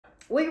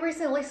We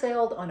recently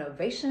sailed on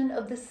Ovation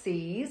of the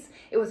Seas.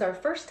 It was our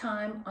first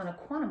time on a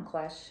Quantum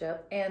class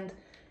ship, and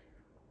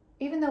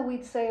even though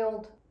we'd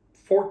sailed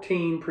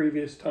 14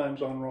 previous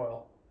times on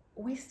Royal,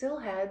 we still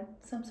had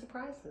some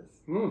surprises.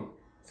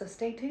 So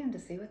stay tuned to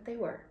see what they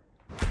were.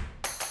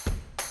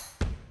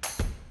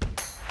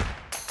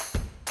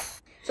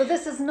 So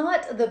this is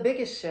not the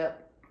biggest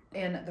ship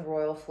in the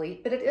Royal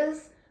Fleet, but it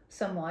is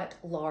somewhat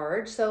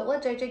large. So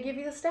let JJ give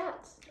you the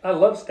stats. I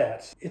love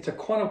stats. It's a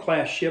Quantum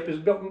class ship. It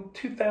was built in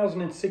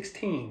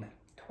 2016.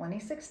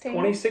 2016.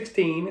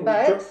 2016.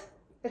 But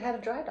it had a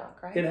dry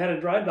dock, right? It had a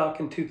dry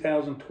dock in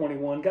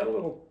 2021. Got a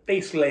little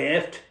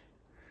facelift.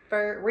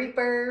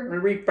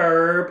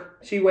 Refurb.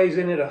 She weighs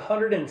in at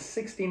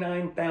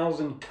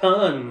 169,000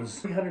 tons.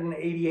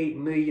 388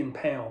 million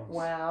pounds.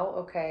 Wow,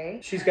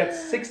 okay. She's got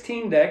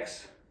 16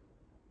 decks,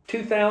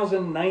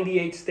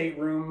 2,098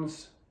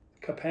 staterooms.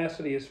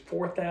 Capacity is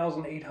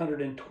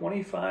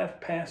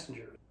 4,825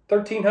 passengers.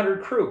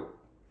 1,300 crew.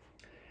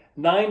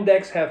 9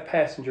 decks have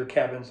passenger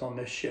cabins on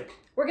this ship.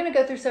 We're going to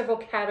go through several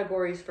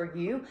categories for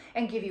you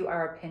and give you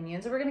our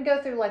opinions. We're going to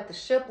go through like the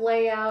ship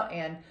layout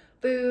and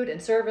food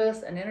and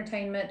service and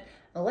entertainment,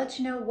 and let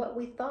you know what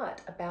we thought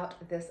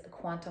about this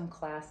Quantum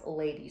class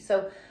lady.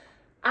 So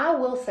I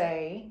will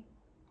say,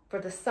 for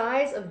the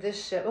size of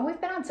this ship, and we've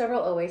been on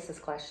several Oasis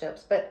class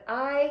ships, but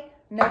I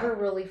never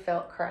really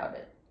felt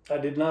crowded. I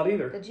did not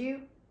either. Did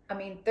you? I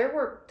mean,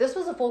 this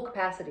was a full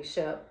capacity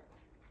ship,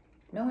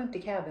 no empty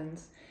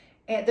cabins.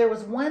 And there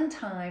was one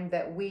time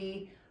that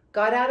we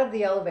got out of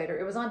the elevator.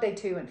 It was on day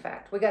 2, in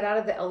fact. We got out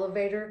of the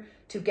elevator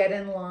to get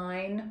in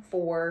line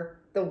for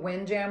the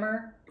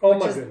Windjammer,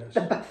 which is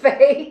the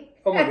buffet.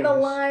 Oh my and goodness. The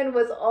line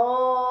was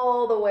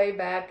all the way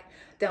back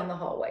down the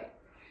hallway.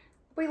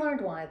 We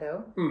learned why,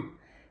 though.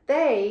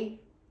 They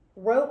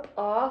rope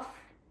off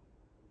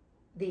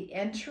the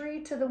entry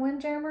to the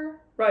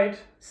Windjammer. Right.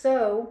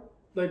 So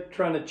they're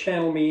trying to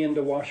channel me in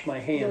to wash my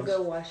hands. You'll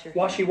go wash your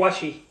hands.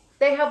 Washy.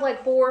 They have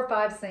like 4 or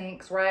 5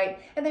 sinks, right?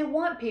 And they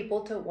want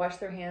people to wash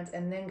their hands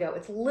and then go.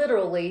 It's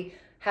literally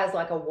has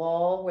like a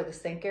wall where the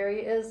sink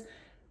area is.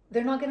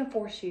 They're not going to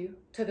force you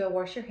to go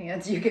wash your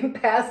hands. You can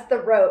pass the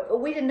rope.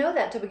 But we didn't know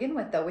that to begin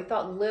with, though. We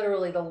thought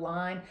literally the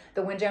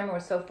Windjammer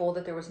was so full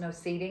that there was no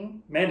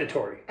seating.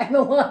 Mandatory. And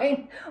the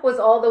line was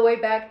all the way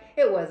back.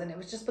 It wasn't. It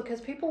was just because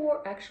people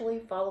were actually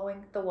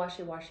following the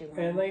washy-washy line.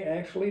 And they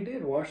actually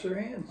did wash their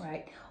hands.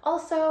 Right.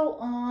 Also,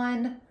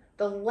 on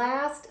the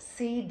last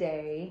sea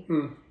day,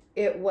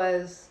 it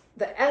was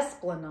the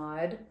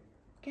Esplanade.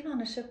 Again,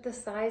 on a ship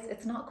this size,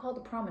 it's not called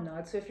the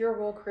Promenade. So if you're a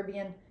Royal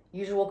Caribbean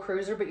usual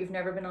cruiser, but you've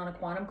never been on a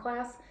Quantum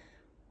class,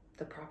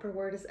 the proper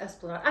word is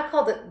Esplanade. I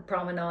called it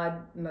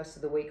Promenade most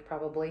of the week,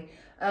 probably.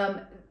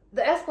 The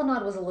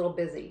Esplanade was a little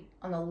busy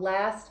on the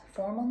last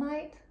formal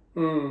night.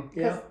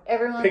 Yeah.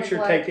 Everyone picture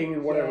was like, taking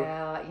and whatever.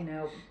 Yeah, you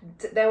know,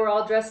 they were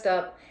all dressed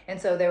up, and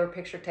so they were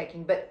picture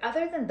taking. But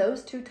other than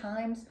those 2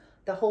 times,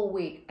 the whole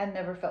week, I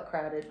never felt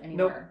crowded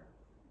anywhere.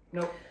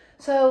 Nope.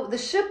 So the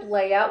ship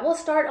layout, we'll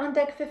start on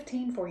deck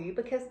 15 for you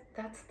because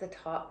that's the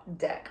top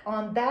deck.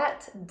 On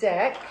that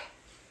deck,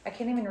 I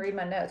can't even read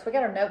my notes. We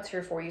got our notes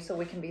here for you so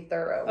we can be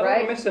thorough, right? I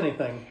don't miss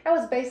anything. That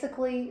was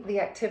basically the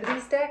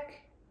activities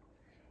deck,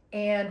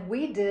 and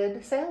we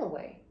did sail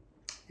away.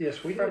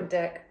 Yes, we did. From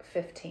deck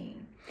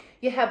 15.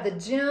 You have the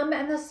gym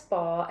and the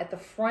spa at the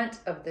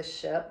front of the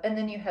ship, and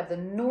then you have the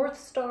North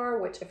Star,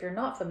 which if you're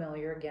not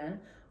familiar, again,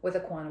 with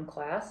a Quantum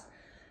class,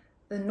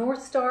 the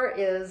North Star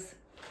is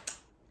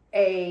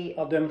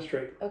I'll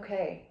demonstrate.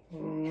 Okay.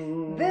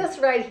 This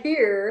right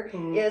here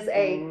is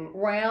a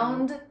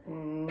round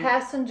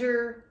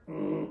passenger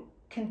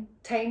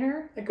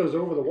container. It goes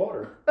over the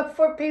water.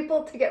 For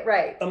people to get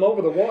right. I'm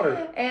over the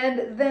water.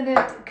 And then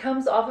it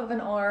comes off of an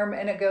arm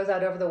and it goes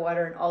out over the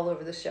water and all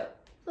over the ship.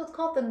 So it's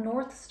called the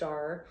North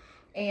Star.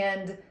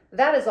 And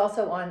that is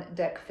also on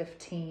deck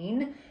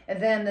 15. And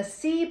then the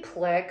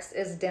Seaplex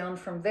is down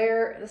from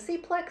there. The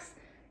Seaplex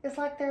is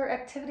like their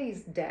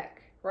activities deck.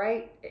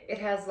 Right? It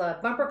has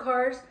bumper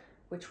cars,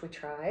 which we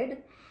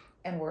tried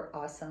and were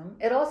awesome.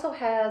 It also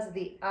has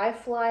the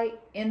iFly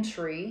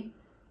entry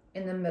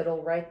in the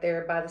middle right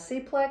there by the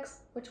Seaplex,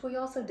 which we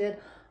also did.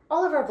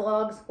 All of our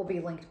vlogs will be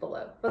linked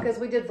below because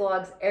we did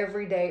vlogs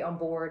every day on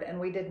board and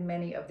we did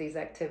many of these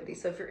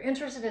activities. So if you're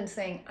interested in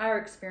seeing our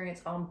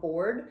experience on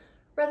board,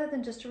 rather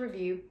than just a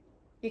review,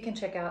 you can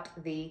check out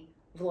the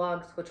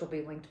vlogs, which will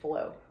be linked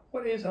below.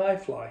 What is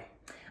iFly?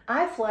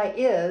 iFly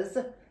is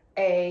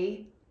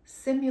a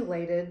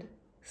simulated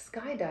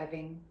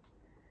skydiving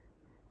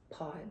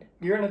pod.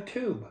 You're in a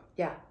tube.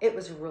 Yeah, it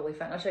was really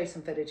fun. I'll show you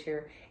some footage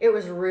here. It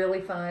was really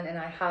fun, and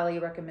I highly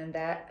recommend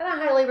that. And I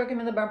highly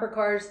recommend the bumper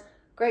cars.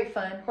 Great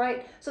fun,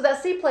 right? So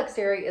that Seaplex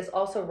area is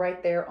also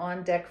right there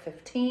on deck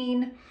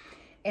 15.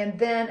 And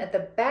then at the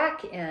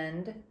back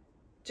end,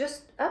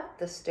 just up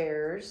the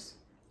stairs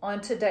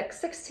onto deck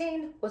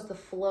 16 was the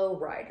Flow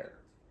Rider.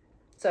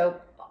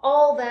 So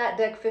all that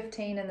deck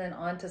 15 and then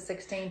on to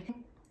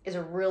 16 is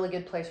a really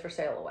good place for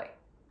sail away.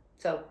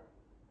 So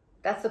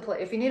that's the place.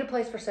 If you need a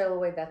place for sail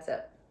away, that's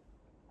it.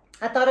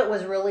 I thought it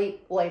was really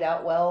laid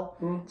out well.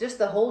 Mm. Just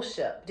the whole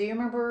ship. Do you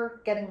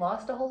remember getting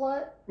lost a whole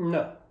lot?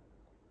 No.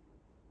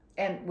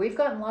 And we've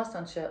gotten lost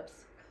on ships.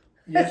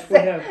 Yes, we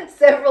have.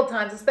 Several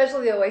times,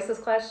 especially the Oasis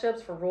class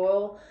ships for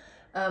Royal.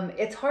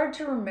 It's hard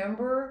to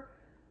remember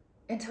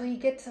until you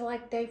get to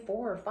like day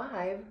 4 or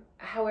 5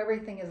 how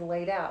everything is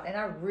laid out. And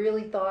I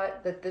really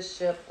thought that this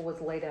ship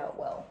was laid out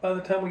well. By the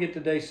time we get to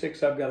day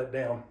 6, I've got it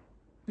down.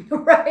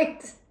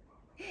 Right.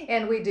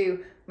 And we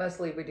do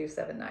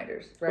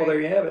 7-nighters, right? Well, there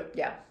you have it.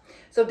 Yeah.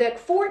 So deck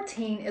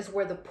 14 is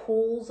where the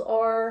pools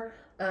are.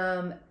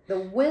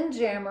 The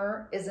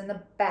Windjammer is in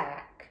the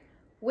back,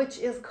 which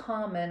is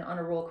common on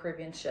a Royal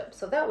Caribbean ship.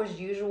 So that was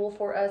usual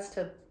for us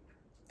to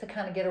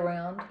kind of get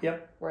around.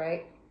 Yep.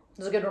 Right?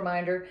 It's a good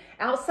reminder.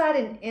 Outside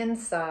and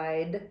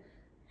inside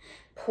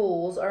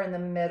pools are in the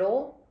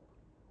middle.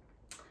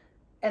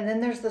 And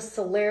then there's the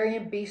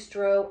Solarium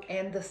Bistro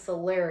and the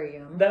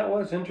Solarium. That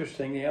was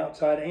interesting, the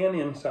outside and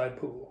inside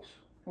pools.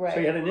 Right. So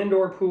you had an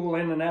indoor pool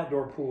and an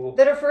outdoor pool.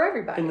 That are for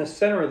everybody. In the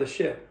center of the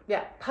ship.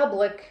 Yeah,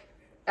 public,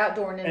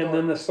 outdoor and indoor. And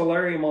then the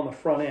solarium on the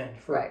front end.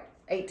 Right,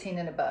 18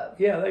 and above.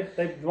 Yeah,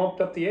 they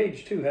bumped up the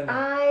age too, haven't they?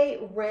 I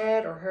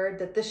read or heard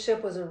that this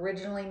ship was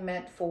originally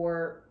meant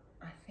for,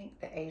 I think,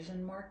 the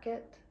Asian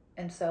market.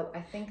 And so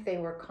I think they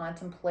were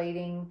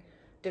contemplating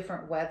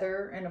different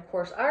weather. And of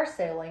course, our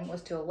sailing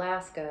was to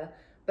Alaska,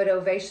 but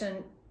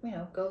Ovation,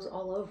 goes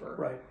all over.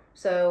 Right.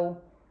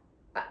 So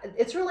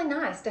it's really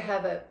nice to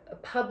have a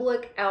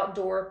public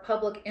outdoor,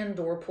 public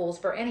indoor pools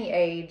for any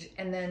age,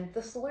 and then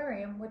the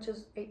Solarium, which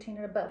is 18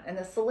 and above. And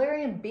the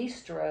Solarium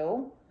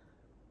Bistro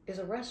is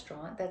a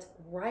restaurant that's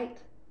right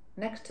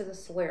next to the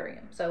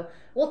Solarium. So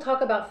we'll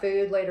talk about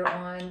food later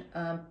on.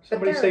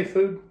 Somebody say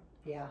food?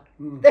 Yeah.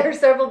 There are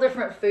several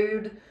different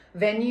food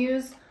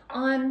venues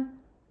on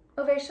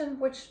Ovation,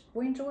 which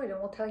we enjoyed and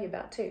we'll tell you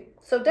about too.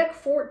 So deck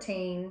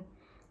 14,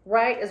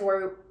 right, is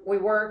where we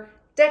were.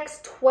 Decks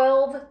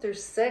 12 through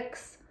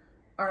 6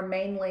 are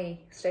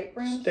mainly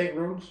staterooms.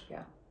 Staterooms.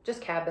 Yeah,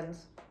 just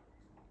cabins.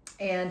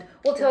 And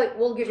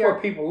we'll give you where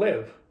people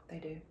live. They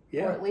do.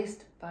 Yeah. Or at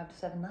least 5 to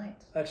 7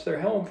 nights. That's their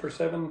home for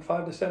 5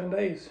 to 7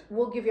 days.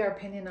 We'll give you our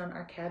opinion on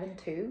our cabin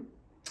too.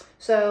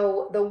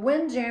 So the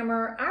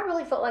Windjammer, I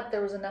really felt like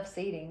there was enough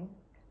seating.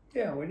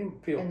 Yeah, we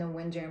didn't feel in the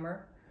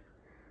Windjammer.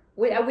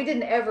 We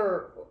didn't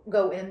ever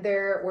go in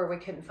there where we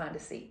couldn't find a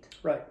seat.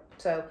 Right.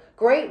 So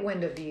great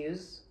window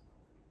views.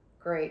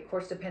 Great, of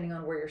course, depending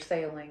on where you're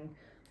sailing.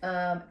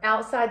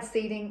 Outside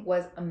seating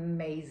was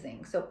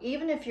amazing. So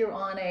even if you're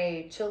on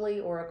a chilly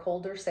or a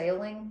colder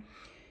sailing,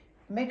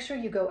 make sure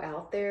you go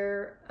out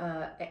there.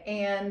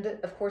 And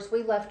of course,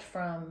 we left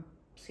from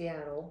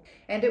Seattle,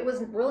 and it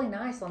was really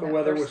nice on that first day. The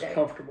weather was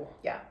comfortable.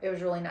 Yeah, it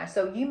was really nice.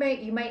 So you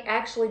may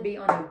actually be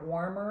on a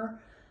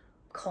warmer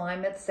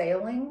climate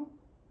sailing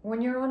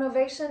when you're on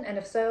Ovation, and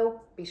if so,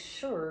 be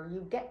sure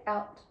you get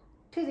out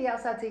to the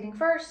outside seating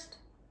first,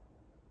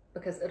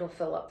 because it'll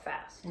fill up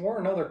fast. Or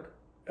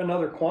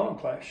another quantum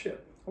class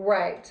ship.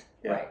 Right,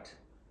 yeah. Right.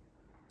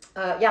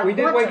 Yeah, we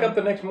did wake up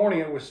the next morning.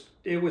 It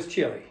was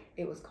chilly.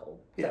 It was cold.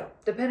 Yeah. So,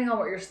 depending on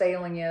what your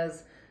sailing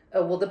is,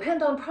 will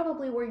depend on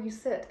probably where you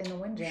sit in the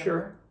Windjammer.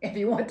 Sure. If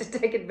you want to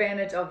take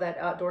advantage of that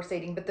outdoor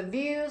seating. But the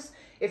views,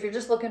 if you're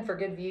just looking for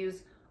good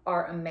views,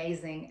 are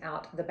amazing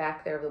out the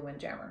back there of the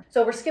Windjammer.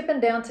 So we're skipping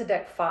down to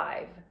deck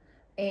 5.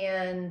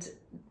 And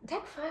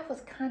deck 5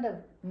 was kind of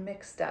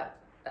mixed up.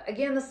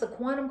 Again, this is a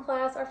quantum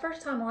class. Our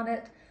first time on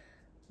it,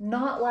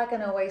 not like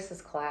an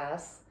Oasis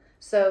class.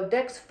 So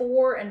decks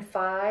 4 and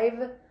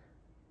 5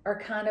 are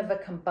kind of a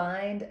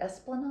combined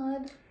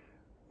esplanade.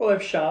 Well, they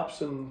have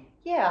shops and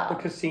yeah, the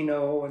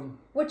casino and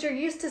what you're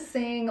used to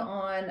seeing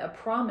on a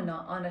promenade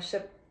on a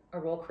ship, a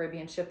Royal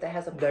Caribbean ship that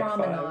has a deck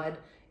promenade. 5.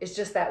 It's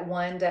just that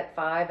one deck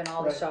 5 and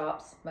all right. the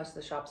shops. Most of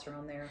the shops are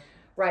on there,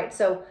 right?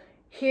 So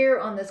here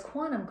on this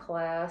quantum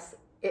class,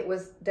 it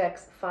was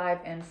decks 5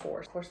 and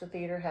 4. Of course, the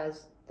theater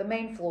has the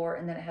main floor,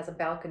 and then it has a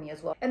balcony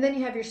as well. And then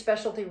you have your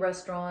specialty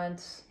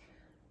restaurants.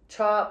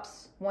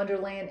 Chops,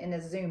 Wonderland, and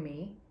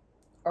Izumi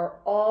are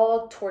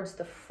all towards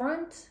the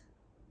front.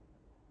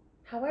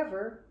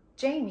 However,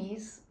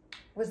 Jamie's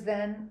was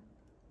then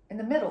in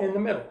the middle. In the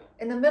middle.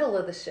 In the middle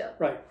of the ship.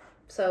 Right.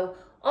 So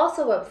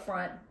also up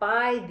front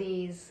by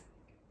these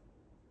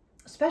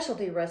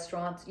specialty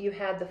restaurants, you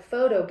had the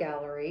photo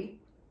gallery,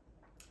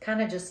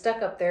 kind of just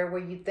stuck up there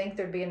where you'd think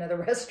there'd be another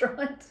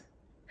restaurant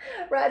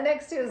right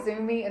next to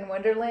Izumi and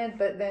Wonderland,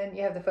 but then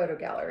you have the photo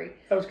gallery.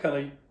 That was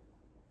kind of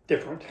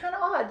different. Kind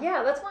of odd,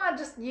 yeah. That's why I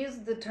just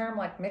used the term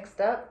like mixed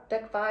up.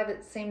 Deck 5,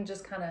 it seemed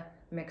just kind of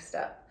mixed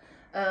up.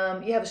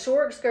 You have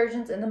shore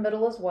excursions in the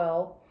middle as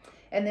well.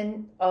 And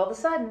then all of a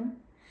sudden,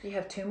 you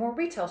have 2 more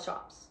retail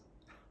shops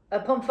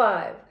up on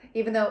 5,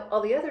 even though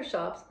all the other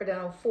shops are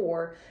down on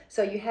 4.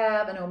 So you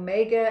have an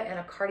Omega and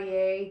a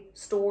Cartier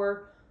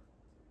store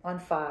on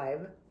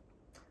 5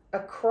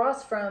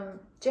 across from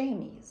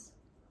Jamie's.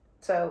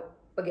 So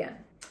again,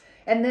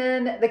 and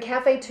then the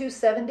Cafe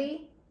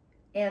 270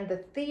 and the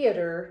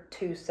Theater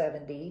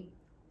 270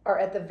 are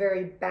at the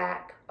very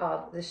back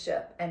of the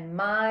ship. And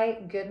my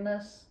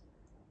goodness,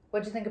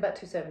 what'd you think about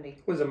 270?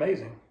 It was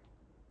amazing.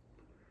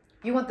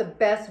 You want the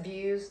best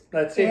views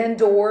That's it.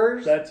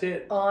 indoors That's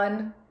it.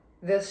 on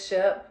this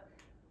ship.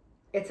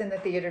 It's in the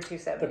Theater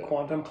 270. The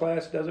Quantum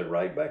class does it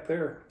right back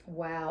there.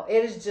 Wow.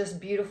 It is just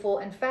beautiful.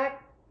 In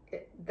fact,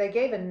 they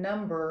gave a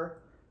number,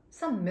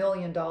 some $1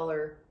 million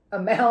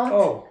amount.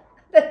 Oh.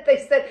 That they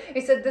said.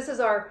 He said, this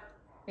is our,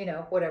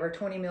 whatever,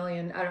 20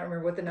 million. I don't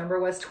remember what the number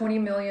was, $20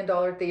 million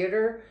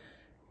theater.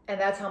 And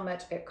that's how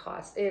much it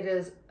costs. It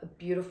is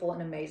beautiful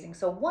and amazing.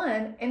 So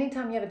one,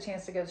 anytime you have a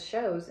chance to go to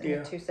shows in the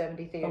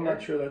 270 theater. I'm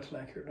not sure that's an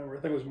accurate number. I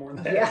think it was more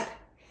than that. Yeah.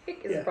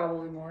 It's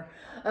probably more.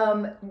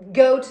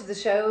 Go to the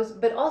shows,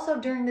 but also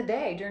during the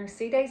day, during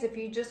C days, if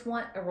you just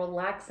want a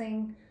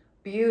relaxing,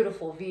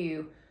 beautiful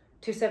view,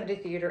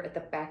 270 theater at the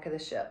back of the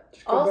ship.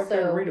 Just go back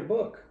there and read a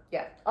book.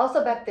 Yeah.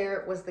 Also back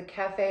there was the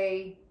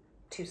Cafe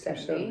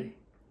 270.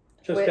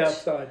 Just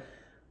outside.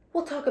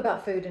 We'll talk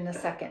about food in a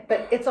second,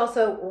 but it's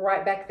also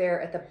right back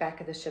there at the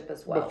back of the ship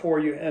as well. Before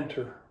you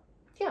enter.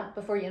 Yeah,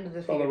 before you enter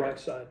the theater. On the right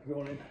side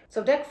going in.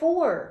 So deck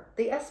 4,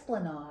 the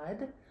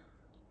Esplanade,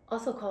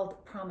 also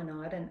called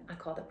Promenade, and I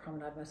called it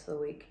Promenade most of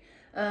the week.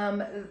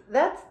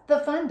 That's the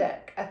fun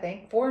deck, I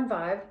think. 4 and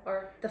 5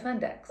 are the fun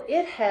decks.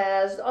 It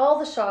has all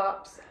the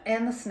shops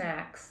and the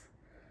snacks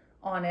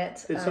on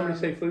it. Did somebody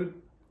say food?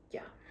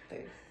 Yeah,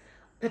 food.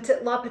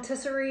 La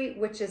Patisserie,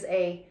 which is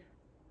a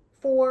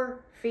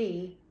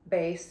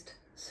 4-fee-based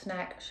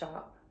snack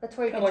shop. That's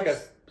where you get kind of like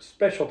a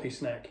specialty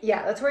snack.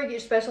 Yeah, that's where you get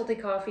your specialty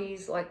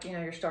coffees, like,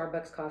 your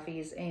Starbucks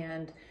coffees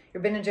and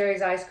your Ben &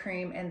 Jerry's ice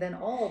cream, and then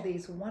all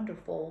these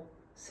wonderful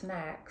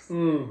snacks,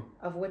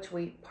 of which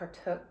we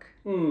partook.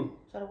 Is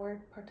that a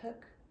word?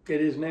 Partook?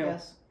 It is now.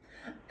 Yes.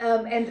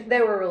 And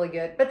they were really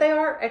good, but they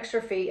are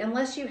extra fee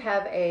unless you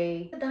have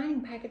a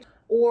dining package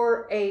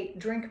or a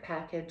drink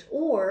package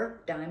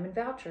or diamond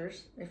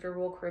vouchers. If you're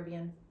Royal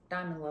Caribbean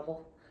diamond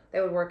level,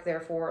 they would work there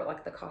for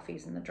like the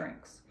coffees and the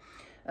drinks.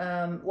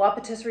 La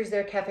Patisserie's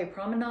there, Cafe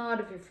Promenade,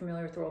 if you're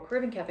familiar with Royal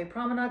Caribbean, Cafe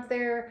Promenade's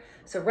there,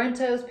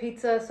 Sorrento's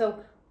Pizza,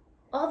 so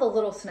all the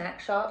little snack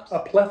shops. A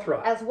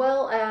plethora. As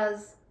well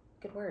as,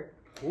 good word,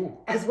 Ooh.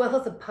 as well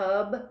as a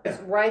pub. It's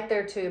right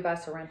there too by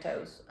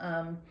Sorrento's.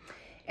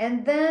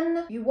 And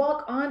then you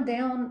walk on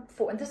down,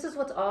 and this is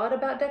what's odd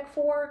about deck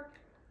 4,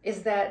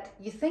 is that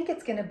you think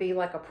it's going to be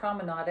like a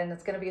promenade and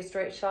it's going to be a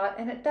straight shot,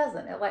 and it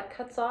doesn't. It like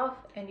cuts off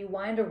and you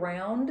wind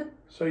around.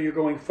 So you're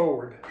going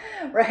forward.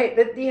 Right.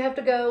 That you have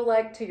to go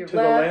like to your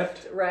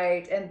left.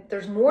 Right. And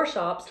there's more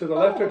shops. To the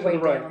left or to the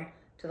right? Down.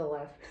 To the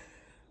left.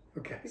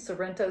 Okay.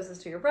 Sorrento's is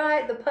to your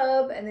right, the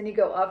pub, and then you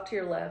go off to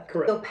your left.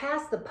 Correct. Go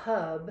past the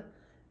pub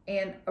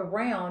and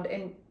around,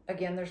 and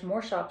again, there's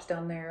more shops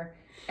down there.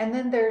 And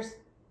then there's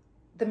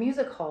the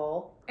music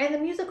hall. And the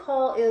music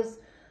hall is,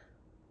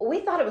 we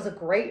thought it was a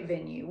great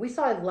venue. We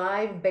saw a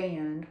live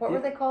band. What were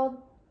they called?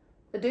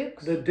 The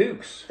Dukes? The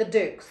Dukes. The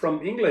Dukes.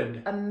 From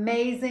England.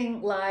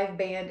 Amazing live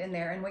band in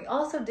there. And we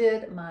also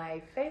did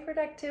my favorite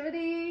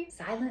activity,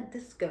 silent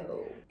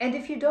disco. And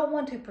if you don't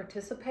want to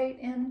participate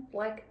in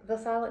like the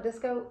silent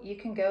disco, you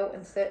can go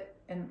and sit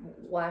and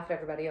laugh at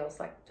everybody else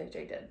like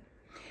JJ did.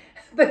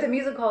 But the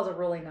music hall is a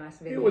really nice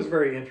venue. It was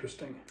very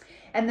interesting.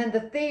 And then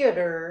the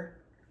theater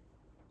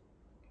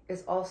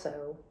is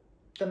also,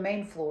 the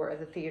main floor of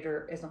the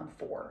theater is on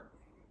 4.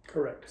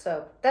 Correct.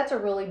 So that's a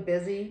really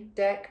busy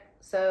deck.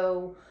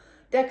 So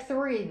deck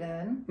 3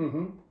 then.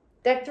 Mm-hmm.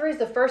 Deck 3 is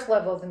the first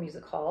level of the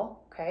music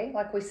hall. Okay,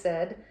 like we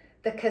said.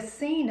 The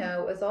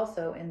casino is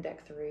also in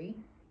deck 3.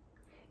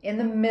 In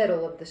the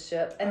middle of the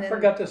ship. And I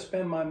forgot to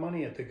spend my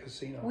money at the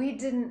casino. We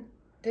didn't,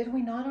 did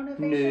we not on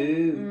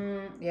Ovation?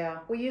 No. Yeah,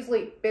 we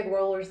usually, big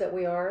rollers that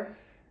we are.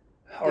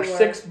 Or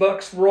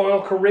 $6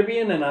 Royal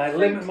Caribbean, and I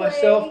limit play.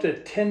 myself to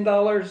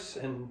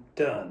 $10 and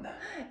done.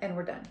 And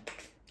we're done.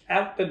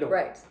 Out the door.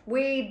 Right.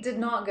 We did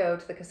not go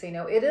to the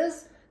casino.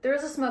 There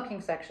is a smoking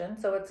section,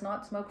 so it's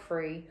not smoke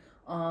free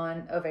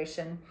on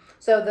Ovation.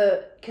 So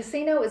the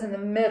casino is in the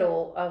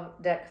middle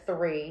of deck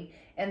 3,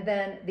 and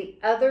then the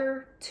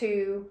other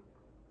 2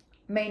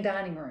 main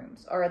dining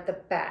rooms are at the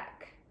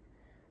back.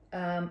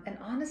 And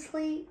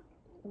honestly,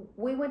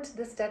 we went to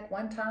this deck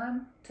one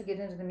time to get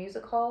into the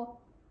music hall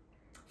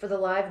for the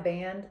live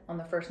band on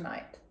the first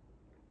night.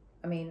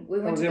 I mean, we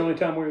went. That was the only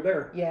time we were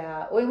there.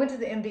 Yeah, we went to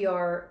the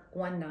MDR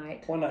one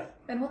night. One night.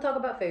 And we'll talk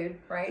about food,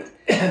 right?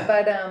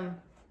 But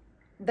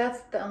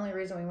that's the only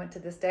reason we went to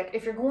this deck.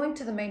 If you're going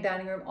to the main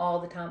dining room all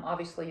the time,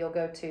 obviously you'll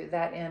go to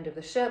that end of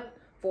the ship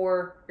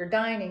for your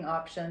dining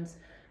options.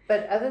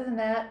 But other than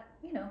that,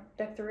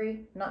 deck 3,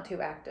 not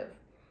too active.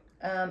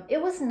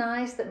 It was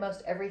nice that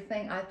most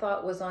everything I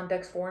thought was on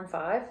decks 4 and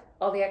 5.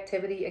 All the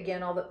activity,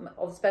 again, all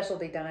the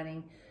specialty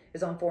dining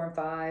is on 4 and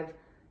 5.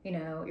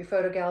 Your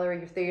photo gallery,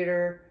 your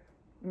theater,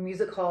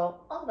 music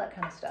hall, all that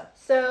kind of stuff.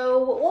 So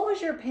what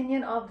was your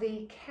opinion of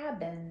the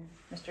cabin,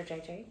 Mr.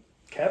 JJ?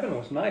 Cabin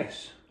was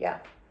nice. Yeah.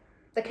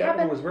 The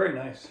cabin was very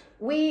nice.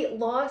 We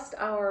lost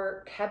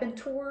our cabin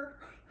tour,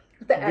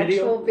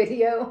 actual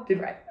video.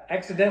 Right.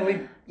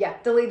 Accidentally? Yeah,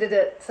 deleted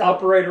it. So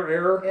operator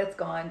error. It's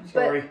gone.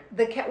 Sorry.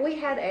 But we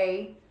had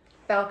a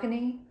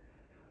balcony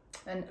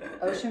an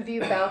ocean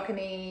view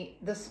balcony,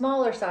 the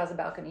smaller size of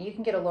balcony. You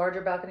can get a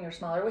larger balcony or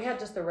smaller. We had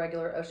just the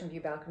regular ocean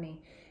view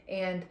balcony,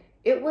 and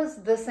it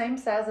was the same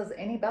size as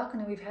any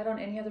balcony we've had on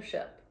any other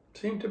ship.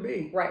 Seemed to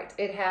be. Right.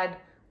 It had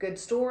good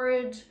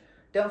storage.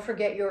 Don't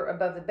forget your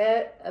above the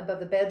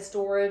bed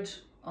storage.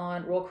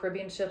 On Royal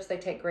Caribbean ships, they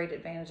take great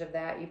advantage of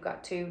that. You've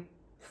got 2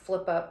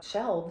 flip up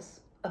shelves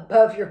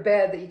above your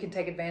bed that you can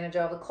take advantage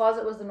of. The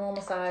closet was the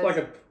normal size. It's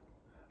like a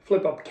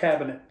flip up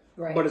cabinet.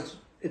 Right. But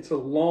it's a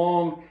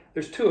long,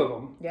 there's 2 of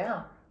them.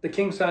 Yeah. The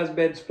king size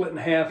bed split in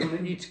half,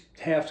 and each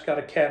half's got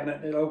a cabinet,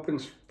 and it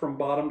opens from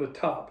bottom to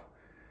top.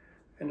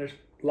 And there's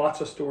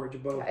lots of storage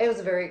above. It was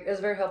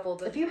very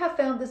helpful. If you have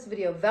found this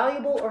video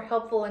valuable or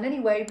helpful in any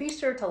way, be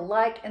sure to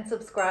like and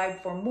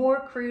subscribe for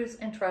more cruise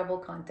and travel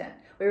content.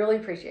 We really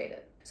appreciate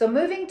it. So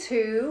moving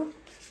to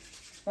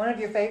one of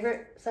your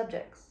favorite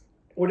subjects.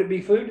 Would it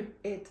be food?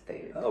 It's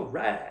food. All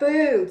right.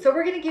 Food. So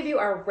we're going to give you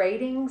our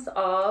ratings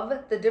of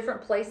the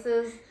different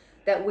places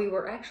that we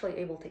were actually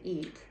able to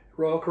eat.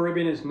 Royal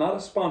Caribbean is not a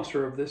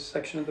sponsor of this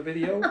section of the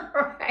video.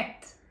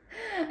 Right.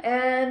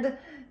 And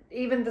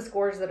even the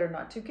scores that are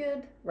not too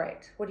good.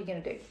 Right. What are you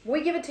going to do?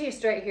 We give it to you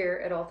straight here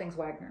at All Things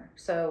Wagner.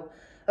 So,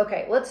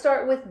 okay, let's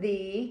start with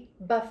the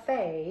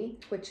buffet,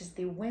 which is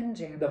the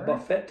Windjammer. The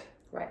buffet.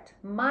 Right.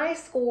 My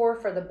score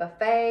for the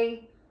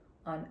buffet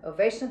on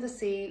Ovation of the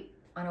Sea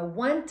on a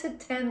 1 to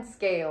 10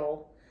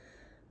 scale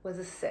was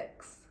a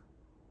 6.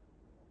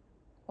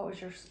 What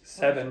was yours?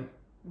 7.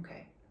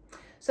 Okay.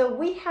 So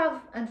we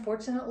have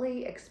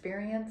unfortunately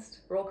experienced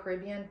Royal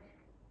Caribbean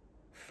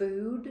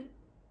food,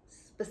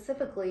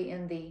 specifically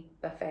in the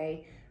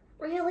buffet,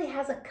 really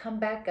hasn't come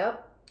back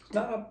up.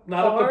 Not up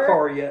to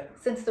par yet.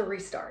 Since the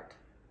restart.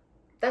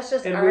 That's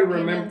just and our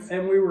we opinions.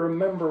 And we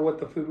remember what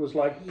the food was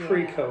like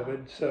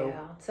pre-COVID. So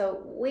yeah.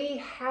 So we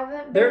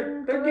haven't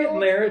they're been getting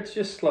there. It's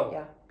just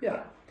slow.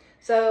 Yeah.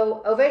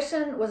 So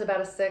Ovation was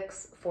about a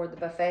 6 for the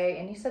buffet,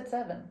 and you said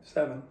 7.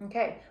 7.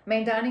 Okay.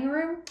 Main dining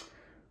room,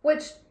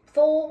 which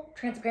full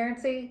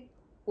transparency,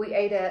 we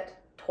ate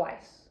at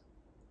twice.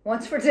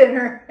 Once for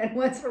dinner and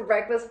once for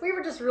breakfast. We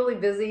were just really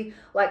busy,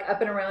 like up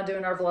and around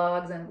doing our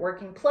vlogs and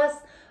working. Plus,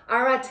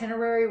 our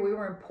itinerary, we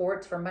were in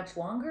ports for much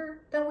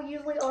longer than we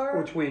usually are.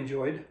 Which we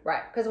enjoyed.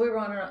 Right, because we were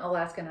on an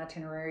Alaskan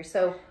itinerary.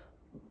 So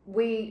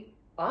we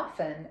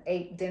often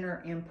ate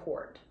dinner in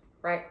port,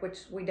 right? Which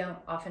we don't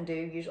often do,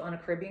 usually on a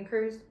Caribbean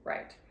cruise.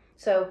 Right.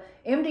 So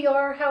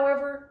MDR,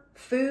 however,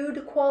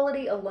 food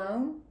quality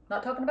alone,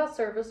 not talking about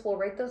service, we'll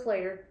rate those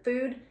later.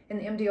 Food in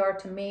the MDR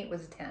to me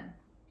was a 10.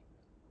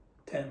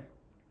 10.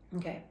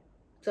 Okay.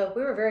 So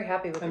we were very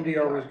happy with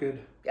MDR was good.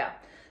 Yeah.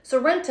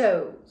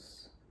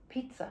 Sorrento's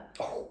pizza.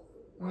 Oh.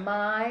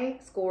 My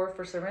score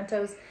for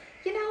Sorrento's,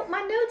 you know,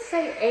 my notes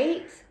say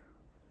 8,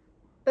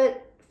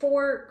 but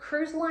for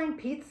cruise line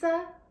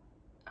pizza,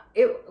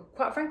 it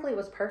quite frankly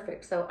was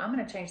perfect. So I'm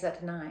going to change that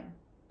to 9.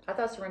 I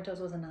thought Sorrento's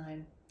was a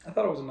 9. I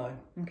thought it was a 9.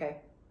 Okay.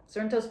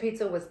 Sorrento's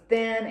pizza was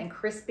thin and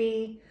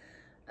crispy.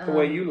 The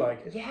way you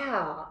like it.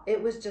 Yeah.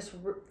 It was just,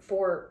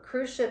 for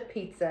cruise ship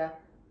pizza,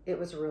 it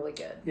was really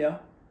good. Yeah.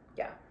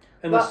 Yeah.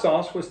 And the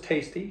sauce was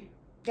tasty.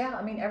 Yeah,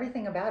 I mean,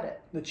 everything about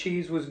it. The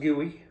cheese was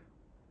gooey.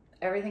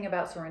 Everything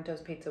about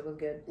Sorrento's pizza was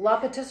good. La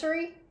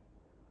Patisserie,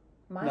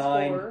 my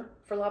 9. score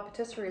for La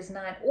Patisserie is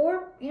 9.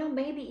 Or, you know,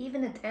 maybe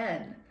even a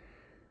 10.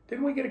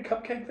 Didn't we get a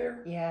cupcake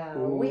there? Yeah,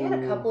 Ooh. we had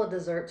a couple of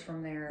desserts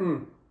from there.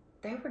 Mm.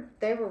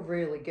 They were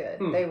really good.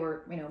 Mm. They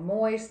were, you know,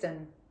 moist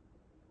and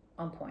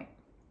on point.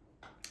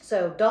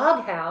 So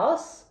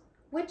Doghouse,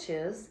 which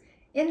is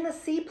in the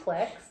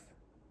Seaplex,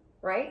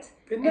 right?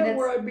 Isn't that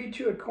where I beat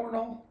you at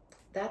cornhole?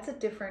 That's a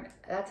different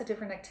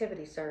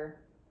activity, sir.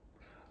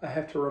 I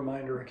have to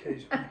remind her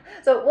occasionally.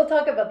 So we'll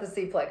talk about the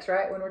Seaplex,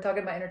 right? When we're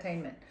talking about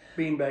entertainment.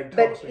 Beanbag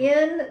But tossing.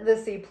 in the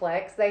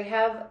Seaplex, they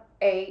have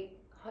a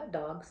hot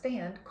dog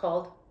stand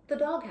called the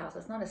Doghouse.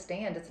 It's not a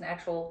stand. It's an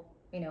actual,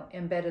 you know,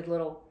 embedded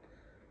little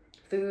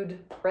food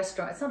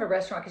restaurant. It's not a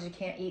restaurant because you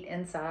can't eat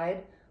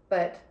inside,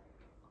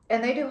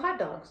 and they do hot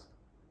dogs.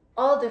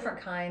 All different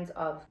kinds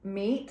of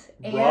meat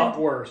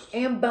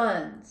and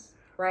buns,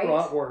 right?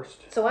 Bratwurst.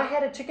 So I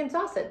had a chicken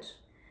sausage,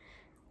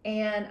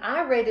 and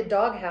I rated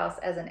Doghouse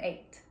as an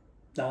 8.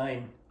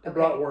 9. The Okay.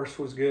 bratwurst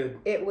was good.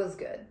 It was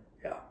good.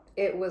 Yeah.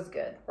 It was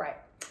good, right.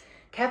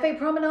 Cafe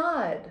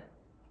Promenade,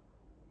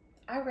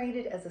 I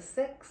rated as a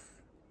 6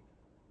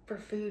 for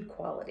food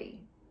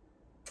quality.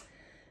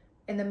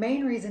 And the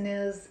main reason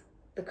is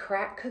the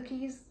crack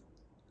cookies.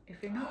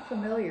 If you're not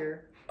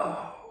familiar...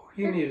 Oh,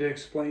 you need to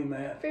explain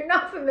that. If you're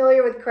not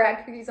familiar with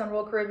crack cookies on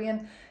Royal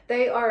Caribbean,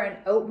 they are an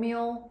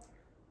oatmeal,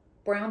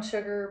 brown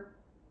sugar,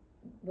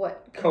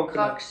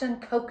 concoction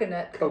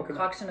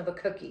of a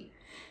cookie.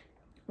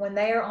 When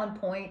they are on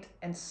point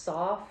and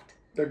soft,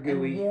 they're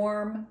gooey and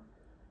warm,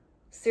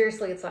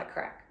 seriously, it's like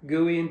crack.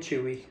 Gooey and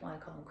chewy. That's why I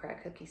call them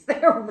crack cookies.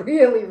 They're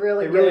really,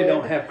 really good. They really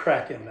don't have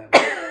crack in them.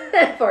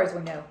 As far as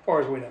we know. As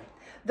far as we know.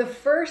 The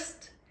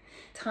first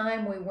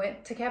time we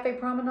went to Cafe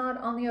Promenade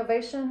on the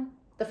Ovation,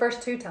 the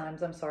first 2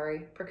 times, I'm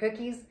sorry, for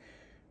cookies,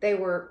 they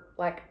were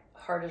like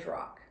hard as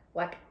rock.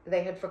 Like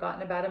they had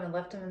forgotten about them and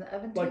left them in the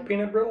oven. Like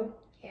peanut brittle?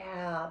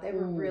 Yeah, they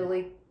were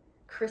really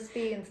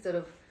crispy instead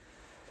of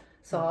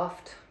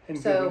soft. And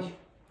So gooey.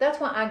 that's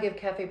why I give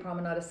Cafe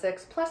Promenade a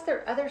 6. Plus there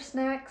are other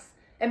snacks.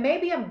 And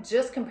maybe I'm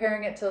just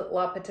comparing it to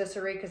La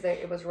Patisserie because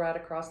it was right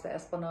across the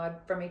Esplanade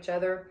from each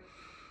other.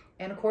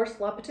 And of course,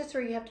 La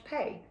Patisserie you have to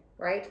pay,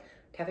 right?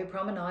 Cafe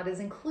Promenade is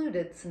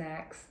included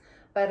snacks.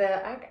 But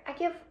I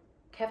give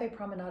Cafe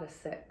Promenade a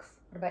 6.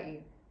 What about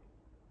you?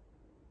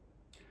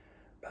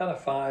 About a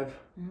 5.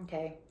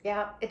 Okay.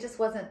 Yeah, it just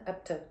wasn't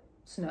up to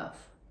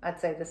snuff, I'd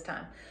say this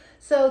time.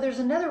 So there's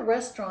another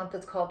restaurant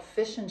that's called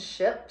Fish and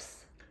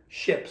Ships.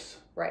 Ships.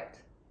 Right.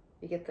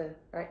 You get the,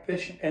 right?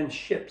 Fish and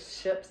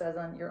ships. Ships, as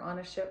on you're on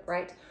a ship,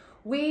 right?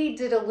 We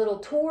did a little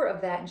tour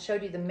of that and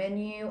showed you the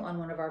menu on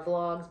one of our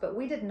vlogs, but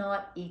we did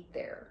not eat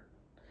there.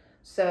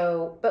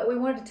 So, but we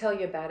wanted to tell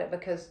you about it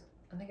because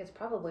I think it's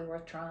probably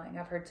worth trying.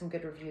 I've heard some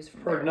good reviews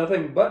from there. Heard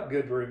nothing but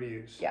good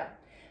reviews. Yeah.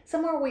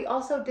 Somewhere we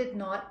also did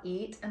not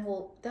eat, and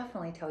we'll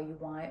definitely tell you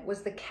why,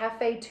 was the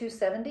Cafe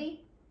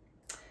 270.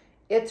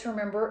 It's,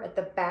 remember, at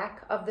the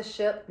back of the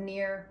ship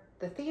near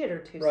the Theater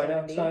 270. Right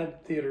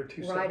outside Theater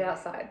 270. Right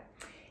outside.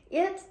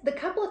 It's, the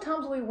couple of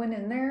times we went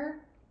in there,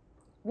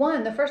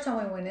 the first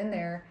time we went in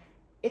there,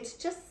 it's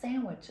just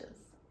sandwiches.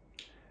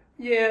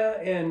 Yeah,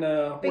 and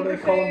what do they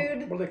call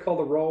them? What do they call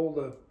the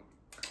roll?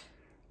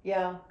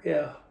 Yeah.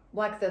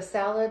 Like the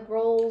salad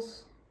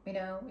rolls. You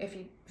know, if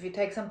you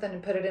take something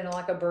and put it in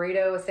like a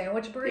burrito, a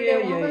sandwich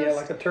burrito, yeah,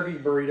 like a turkey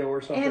burrito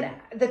or something.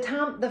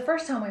 And the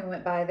first time we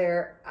went by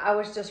there, I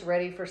was just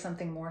ready for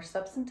something more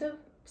substantive,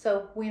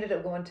 so we ended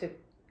up going to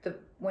the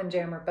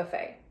Windjammer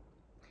buffet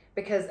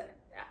because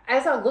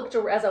as I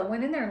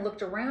went in there and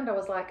looked around, I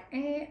was like,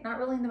 not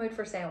really in the mood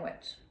for a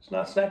sandwich. It's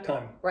not snack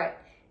time, right?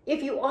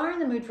 If you are in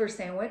the mood for a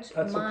sandwich,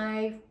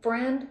 my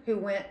friend who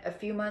went a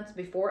few months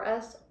before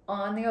us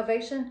on the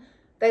Ovation,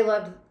 they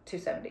loved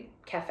 270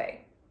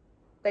 Cafe.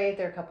 They ate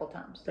there a couple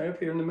times.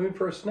 If you're in the mood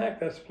for a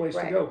snack, that's the place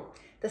to go.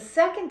 The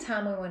second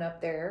time we went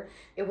up there,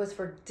 it was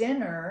for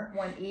dinner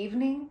one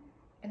evening,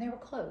 and they were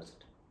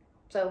closed.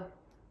 So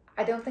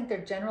I don't think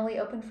they're generally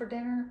open for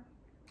dinner,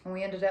 and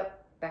we ended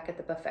up back at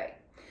the buffet.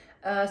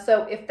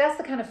 So if that's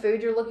the kind of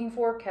food you're looking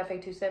for, Cafe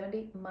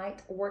 270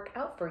 might work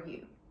out for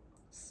you.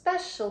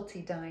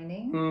 Specialty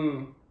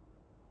dining.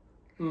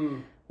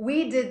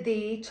 We did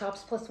the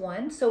Chops Plus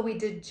One. So we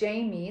did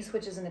Jamie's,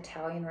 which is an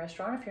Italian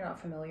restaurant, if you're not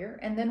familiar.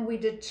 And then we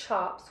did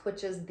Chops,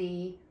 which is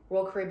the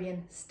Royal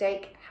Caribbean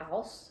Steak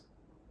House.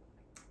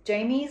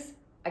 Jamie's,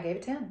 I gave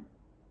it 10.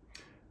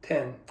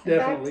 10,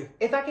 definitely. In fact,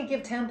 if I could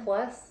give 10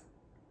 plus,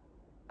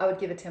 I would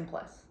give it 10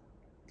 plus.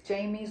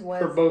 Jamie's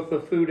was... For both the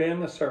food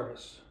and the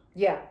service.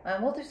 Yeah,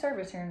 we'll do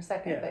service here in a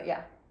second, but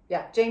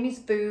yeah. Jamie's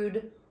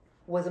food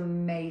was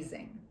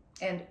amazing.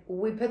 And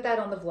we put that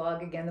on the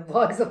vlog. Again, the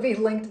vlogs will be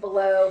linked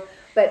below.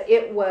 But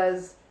it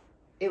was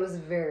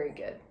very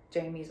good.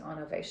 Jamie's on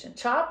Ovation.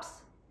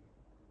 Chops,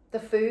 the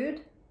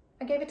food,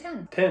 I gave it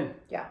 10. 10.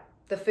 Yeah.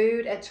 The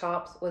food at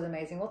Chops was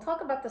amazing. We'll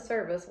talk about the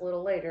service a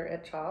little later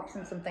at Chops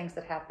and some things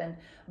that happened.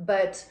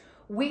 But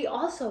we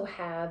also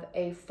have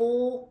a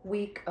full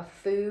week of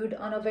food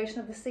on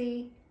Ovation of the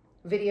Sea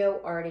video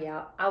already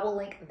out. I will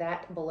link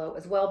that below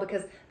as well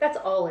because that's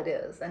all it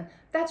is. And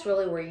that's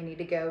really where you need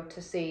to go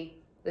to see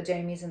the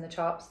Jamie's and the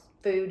Chops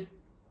food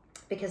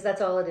because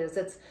that's all it is.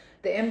 It's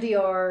the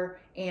MDR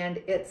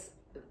and it's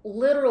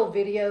literal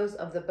videos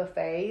of the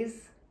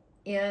buffets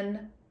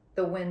in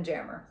the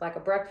Windjammer, like a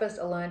breakfast,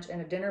 a lunch,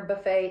 and a dinner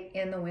buffet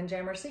in the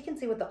Windjammer. So you can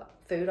see what the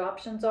food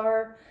options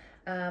are,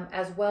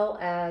 as well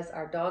as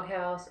our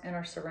doghouse and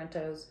our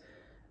Sorrento's.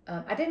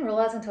 I didn't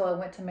realize until I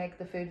went to make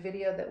the food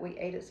video that we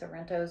ate at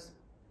Sorrento's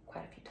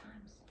quite a few times.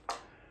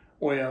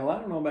 Well, I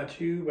don't know about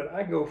you, but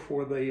I go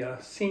for the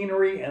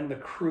scenery and the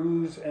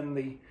cruise and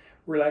the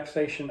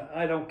relaxation.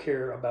 I don't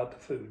care about the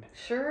food.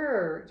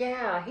 Sure.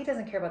 Yeah, he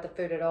doesn't care about the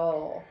food at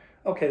all.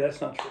 Okay,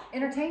 that's not true.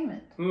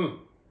 Entertainment.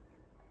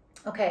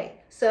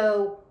 Okay,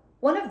 so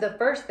one of the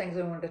first things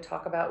we wanted to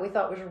talk about we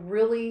thought was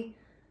really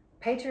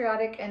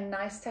patriotic and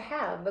nice to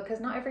have because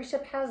not every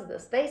ship has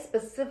this. They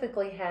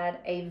specifically had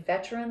a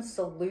veteran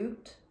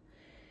salute,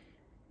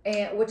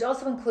 and which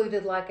also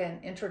included like an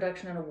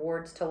introduction and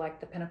awards to like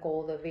the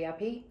Pinnacle, the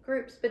VIP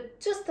groups,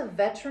 but just the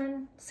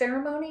veteran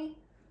ceremony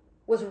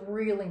was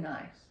really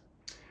nice.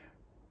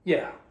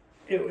 Yeah,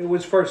 it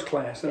was first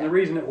class, and the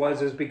reason it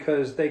was is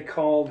because they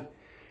called,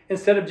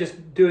 instead of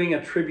just doing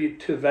a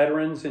tribute to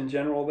veterans in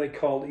general, they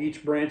called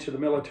each branch of the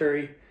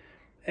military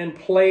and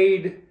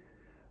played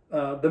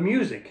the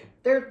music.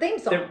 Their theme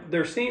song.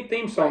 Their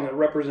theme song that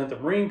represent the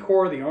Marine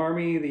Corps, the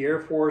Army, the Air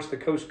Force, the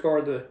Coast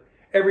Guard,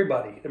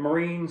 everybody, the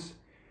Marines.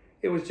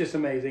 It was just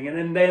amazing.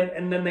 And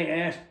then they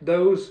asked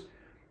those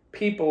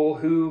people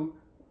who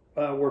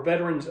were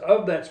veterans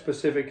of that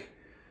specific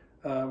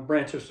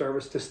branch of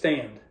service to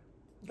stand.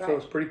 Right. So it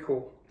was pretty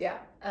cool. Yeah.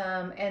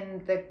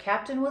 And the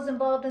captain was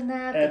involved in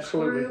that.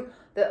 Absolutely.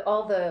 The crew,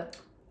 all the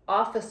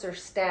officer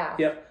staff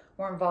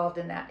were involved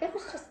in that.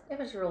 It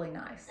was really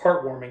nice.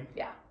 Heartwarming.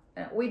 Yeah.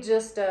 We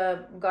just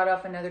got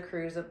off another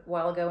cruise a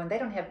while ago, and they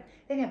didn't have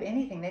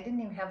anything. They didn't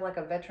even have like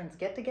a veterans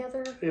get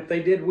together. If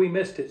they did, we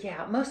missed it.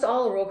 Yeah, most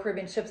all the Royal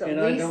Caribbean ships at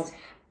least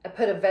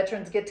put a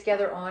veterans get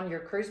together on your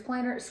cruise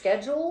planner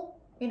schedule,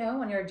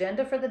 on your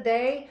agenda for the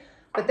day.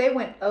 But they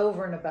went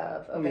over and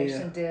above.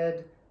 Ovation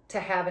did to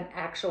have an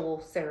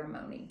actual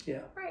ceremony.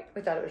 Yeah. Right.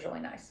 We thought it was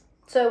really nice.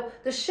 So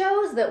the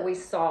shows that we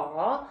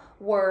saw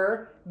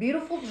were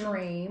Beautiful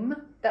Dream,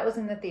 that was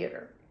in the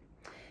theater.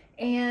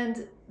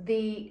 And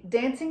the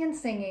dancing and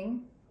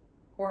singing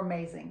were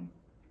amazing,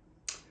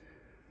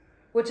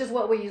 which is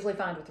what we usually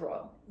find with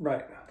Royal.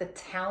 Right. The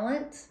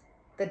talent,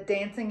 the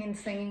dancing and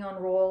singing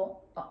on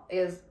Royal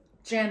is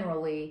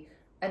generally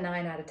a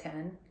 9 out of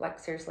 10, like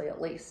seriously at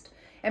least.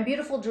 And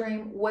Beautiful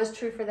Dream was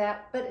true for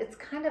that, but it's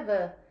kind of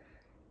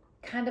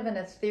an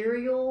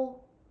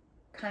ethereal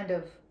kind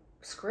of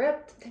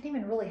script. It didn't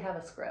even really have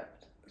a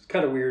script. It's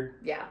kind of weird.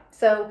 Yeah.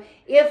 So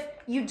if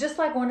you just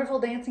like wonderful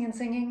dancing and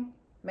singing,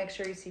 make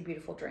sure you see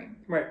Beautiful Dream.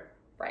 Right.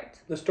 Right.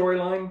 The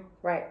storyline?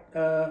 Right.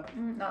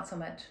 Not so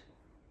much.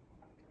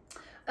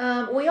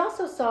 We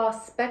also saw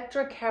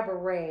Spectra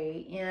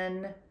Cabaret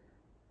in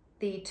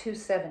the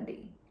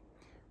 270.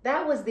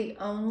 That was the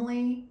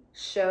only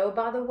show,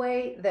 by the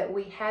way, that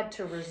we had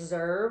to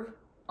reserve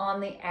on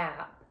the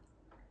app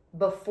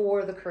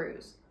before the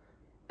cruise.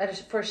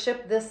 For a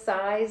ship this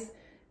size,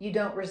 you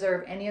don't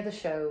reserve any of the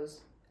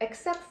shows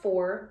except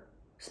for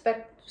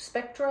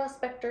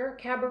Spectra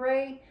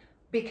Cabaret,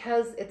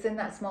 because it's in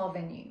that small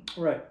venue.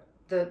 Right.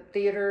 The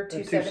theater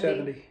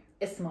 270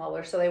 is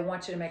smaller, so they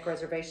want you to make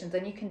reservations,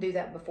 and you can do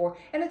that before.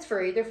 And it's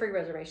free. They're free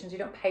reservations. You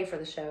don't pay for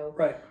the show.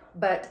 Right.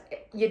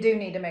 But you do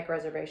need to make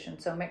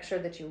reservations, so make sure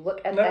that you look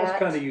at that. That was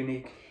kind of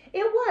unique.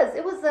 It was.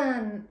 It was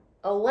an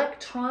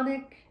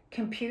electronic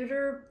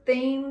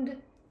computer-themed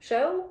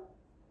show.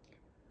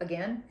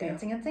 Again,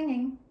 dancing and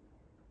singing.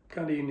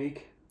 Kind of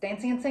unique.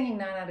 Dancing and singing,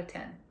 9 out of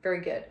 10.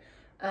 Very good.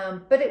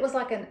 But it was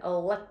like an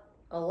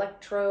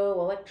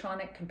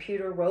electronic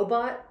computer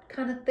robot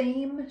kind of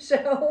theme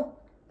show.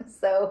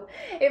 So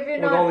if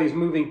you're with all these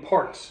moving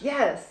parts.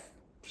 Yes.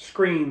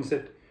 Screens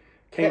that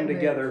came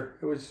together.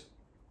 It was,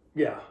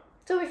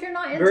 So if you're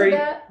not into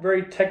that.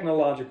 Very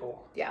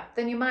technological. Yeah.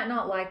 Then you might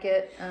not like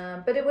it.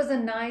 But it was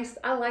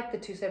I like the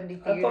 270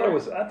 theater. I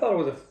thought it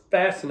was a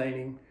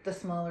fascinating the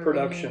smaller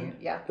production.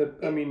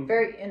 Venue.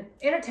 Very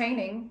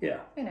entertaining. Yeah.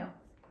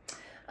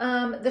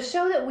 The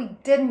show that we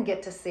didn't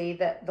get to see,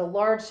 that the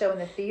large show in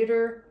the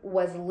theater,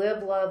 was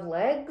Live, Love,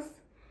 Legs.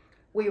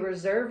 We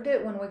reserved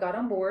it when we got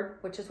on board,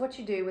 which is what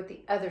you do with the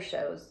other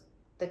shows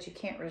that you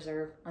can't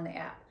reserve on the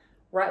app.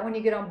 Right when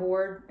you get on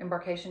board,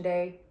 embarkation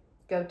day,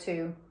 go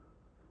to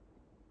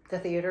the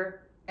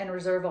theater and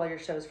reserve all your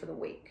shows for the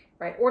week,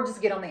 right? Or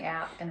just get on the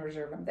app and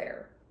reserve them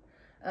there.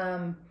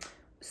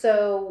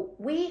 So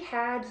we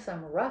had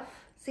some rough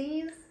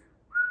seas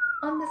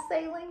on the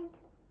sailing.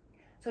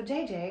 So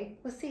JJ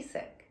was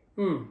seasick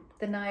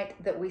the night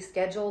that we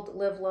scheduled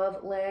Live,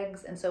 Love,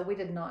 Legs, and so we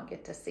did not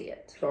get to see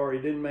it. Sorry,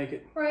 didn't make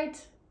it. Right.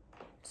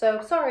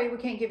 So sorry, we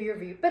can't give you a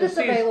review, but it's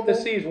available. The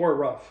seas were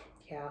rough.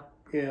 Yeah.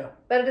 Yeah.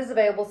 But it is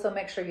available, so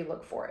make sure you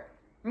look for it.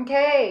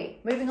 Okay,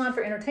 moving on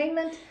for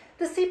entertainment,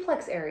 the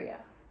Seaplex area.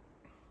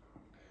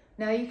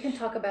 Now you can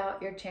talk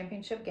about your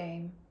championship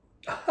game.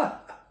 The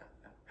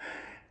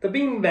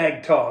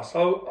beanbag toss,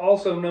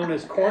 also known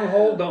as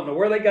cornhole. Don't know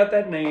where they got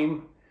that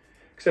name,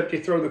 except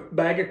you throw the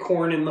bag of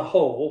corn in the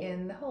hole.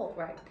 In the hole,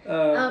 right.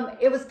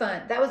 It was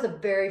fun. That was a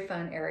very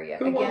fun area.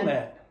 Who won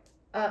that?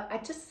 I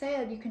just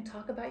said you can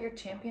talk about your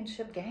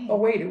championship game. Oh,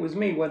 wait, it was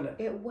me, wasn't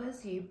it? It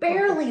was you.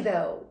 Barely,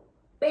 though.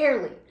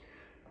 Barely.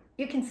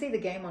 You can see the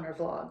game on our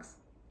vlogs.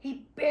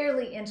 He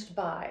barely inched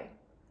by.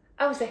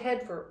 I was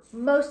ahead for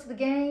most of the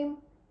game.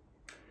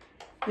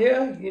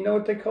 Yeah, you know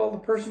what they call the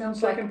person in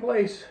second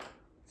place.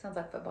 Sounds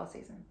like football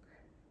season.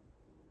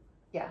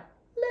 Yeah.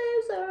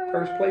 Loser.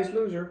 First place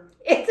loser.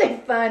 It's a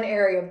fun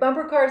area.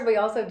 Bumper cars we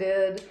also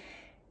did.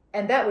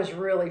 And that was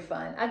really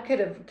fun. I could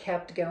have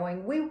kept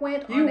going. We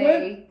went You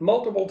went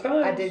multiple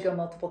times. I did go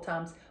multiple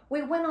times.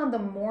 We went on the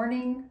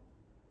morning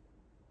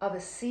of a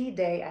sea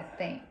day, I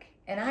think.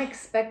 And I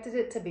expected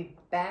it to be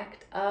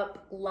backed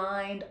up,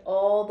 lined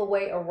all the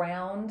way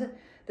around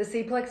the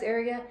Seaplex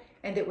area.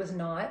 And it was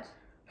not.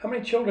 How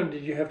many children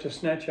did you have to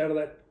snatch out of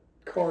that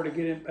car to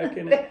get back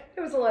in it?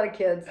 There was a lot of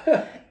kids.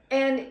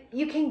 And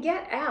you can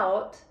get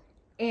out,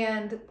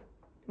 and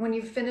when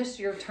you finish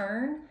your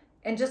turn,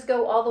 and just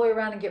go all the way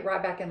around and get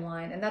right back in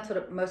line. And that's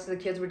what most of the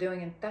kids were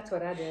doing, and that's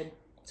what I did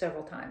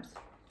several times.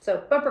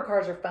 So bumper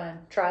cars are fun.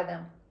 Try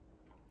them.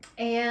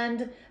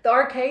 And the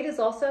arcade is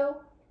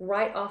also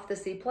right off the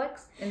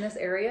Seaplex in this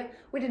area.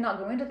 We did not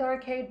go into the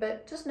arcade,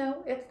 but just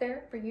know it's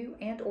there for you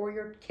and or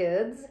your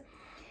kids.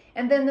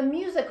 And then the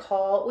music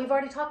hall, we've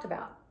already talked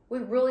about. We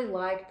really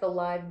liked the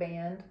live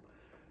band.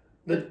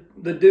 The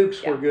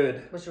Dukes were good.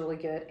 It was really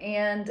good.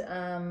 And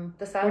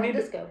the silent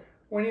disco.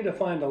 We need to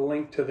find a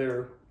link to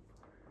their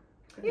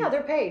Yeah,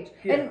 they're paid.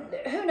 Yeah. And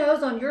who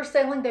knows, on your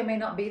sailing, they may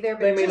not be there,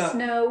 but just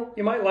know...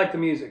 You might like the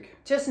music.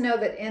 Just know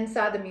that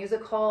inside the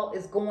music hall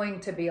is going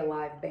to be a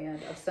live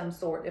band of some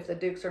sort. If the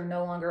Dukes are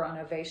no longer on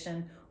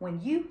Ovation,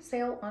 when you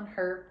sail on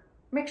her,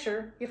 make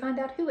sure you find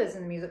out who is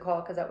in the music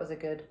hall, because that was a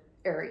good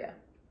area.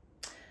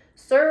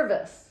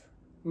 Service.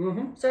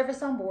 Mm-hmm.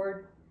 Service on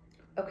board.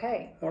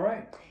 Okay. All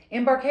right.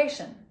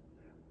 Embarkation.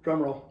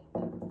 Drum roll.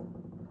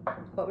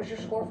 What was your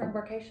score for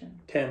embarkation?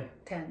 10.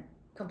 10.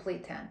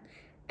 Complete 10.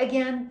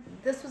 Again,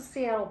 this was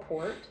Seattle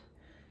Port.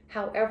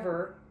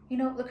 However, you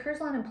know, the cruise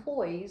line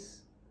employees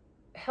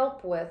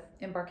help with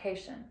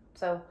embarkation.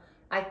 So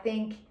I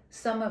think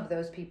some of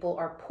those people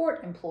are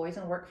port employees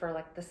and work for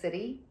like the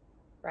city,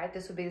 right?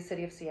 This would be the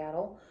city of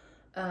Seattle.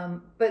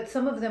 But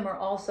some of them are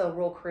also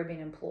Royal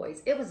Caribbean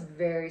employees. It was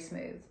very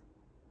smooth.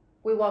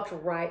 We walked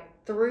right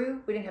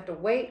through. We didn't have to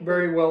wait.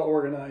 Very well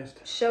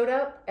organized. Showed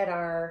up at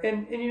our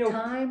and you know,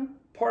 time.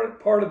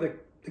 Part of the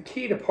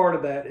key to part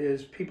of that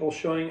is people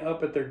showing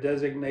up at their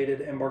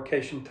designated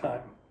embarkation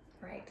time.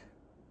 Right.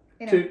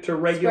 You know, to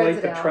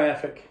regulate the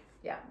traffic.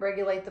 Yeah,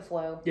 regulate the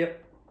flow.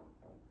 Yep.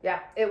 Yeah,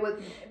 it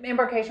was,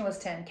 embarkation was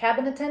 10.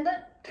 Cabin attendant?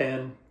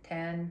 10.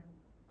 10.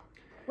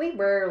 We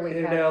rarely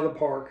Hit it out of the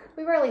park.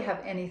 We rarely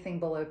have anything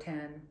below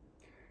 10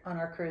 on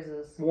our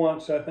cruises.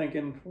 Once, I think,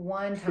 in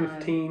one time.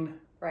 15.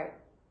 Right.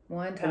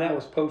 One time. And that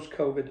was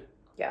post-COVID.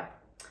 Yeah.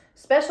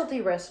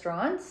 Specialty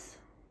restaurants.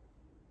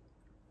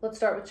 Let's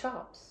start with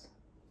Chops.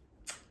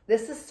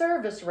 This is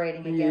service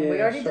rating again. Yeah, we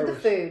already did the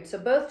service. food. So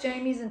both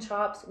Jamie's and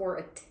Chops were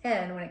a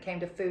 10 when it came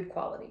to food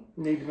quality.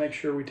 Need to make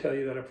sure we tell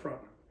you that up front.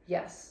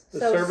 Yes. The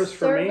service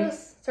for me?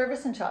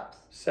 Service and Chops.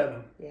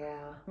 7. Yeah,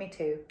 me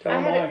too. Tell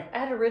them why. I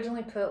had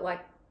originally put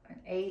like an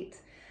 8.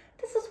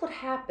 This is what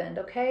happened,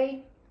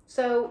 okay?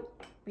 So,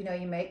 you know,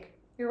 you make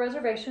your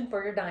reservation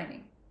for your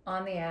dining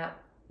on the app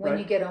when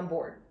you get on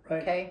board,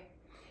 okay?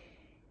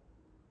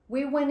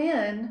 We went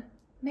in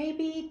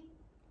maybe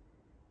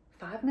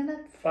 5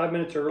 minutes? 5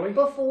 minutes early?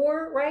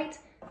 Before, right?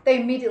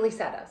 They immediately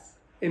sat us.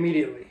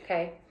 Immediately.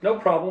 Okay. No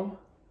problem.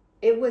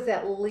 It was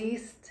at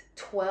least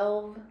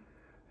 12,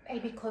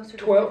 maybe closer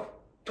to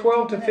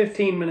 12 to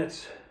 15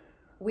 minutes.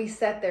 We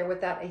sat there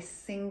without a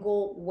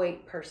single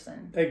wait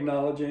person.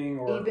 Acknowledging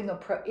or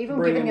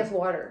even giving us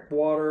water.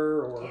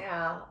 Water or...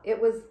 Yeah. It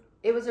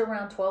was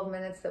around 12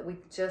 minutes that we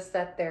just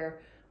sat there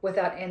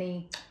without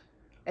any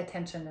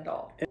attention at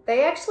all.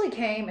 They actually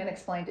came and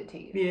explained it to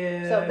you.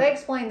 Yeah. So they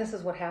explained this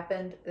is what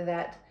happened,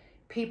 that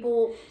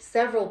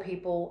several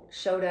people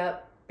showed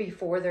up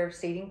before their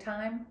seating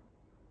time,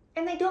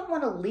 and they don't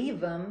want to leave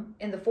them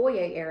in the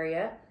foyer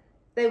area.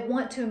 They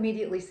want to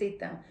immediately seat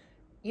them.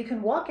 You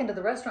can walk into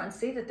the restaurant and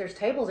see that there's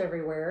tables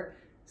everywhere.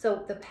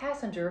 So the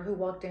passenger who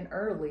walked in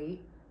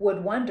early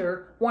would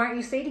wonder, why aren't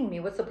you seating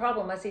me? What's the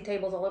problem? I see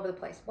tables all over the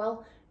place.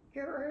 Well,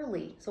 you're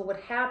early. So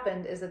what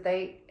happened is that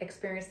they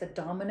experienced the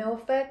domino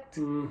effect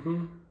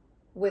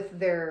with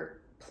their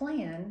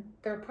plan,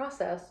 their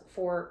process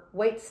for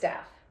wait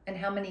staff and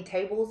how many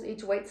tables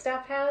each wait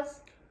staff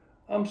has.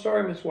 I'm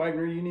sorry, Miss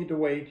Wagner, you need to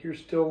wait. You're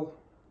still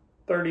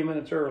 30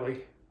 minutes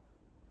early.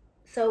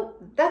 So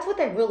that's what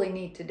they really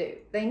need to do.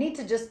 They need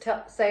to just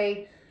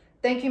say,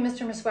 thank you, Mr.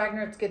 and Miss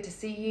Wagner. It's good to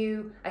see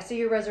you. I see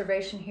your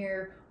reservation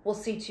here. We'll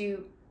seat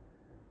you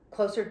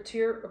closer to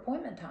your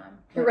appointment time,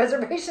 your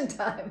reservation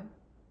time.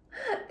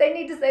 They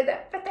need to say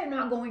that, but they're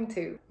not going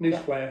to.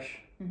 Newsflash.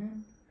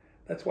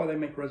 That's why they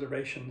make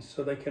reservations,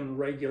 so they can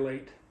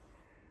regulate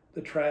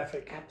the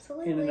traffic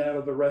in and out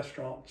of the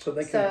restaurant, so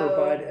they can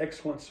provide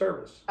excellent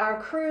service.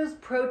 Our cruise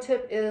pro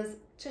tip is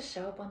just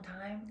show up on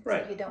time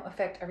so you don't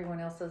affect everyone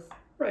else's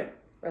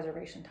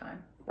reservation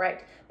time.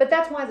 Right. But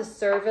that's why the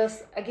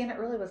service, again, it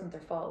really wasn't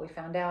their fault. We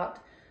found out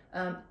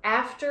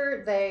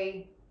after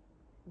they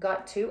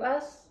got to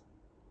us,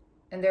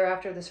 and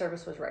thereafter the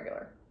service was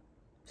regular.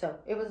 So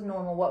it was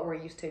normal, what we're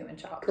used to in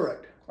Chops.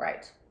 Correct.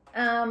 Right.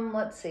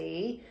 Let's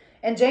see.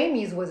 And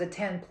Jamie's was a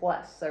 10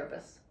 plus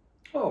service.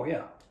 Oh,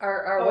 yeah.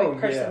 Our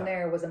wait person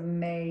there was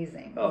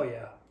amazing. Oh,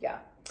 yeah. Yeah.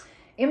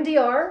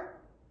 MDR,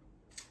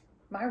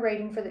 my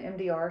rating for the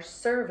MDR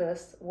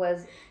service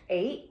was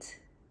 8.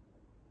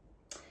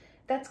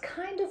 That's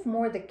kind of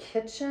more the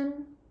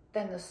kitchen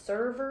than the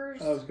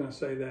servers. I was going to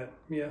say that,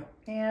 yeah.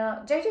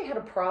 Yeah. JJ had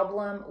a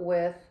problem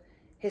with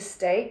his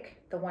steak.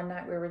 The one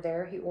night we were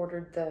there, he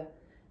ordered the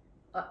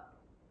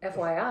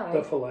FYI.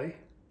 The filet.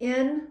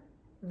 In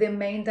the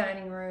main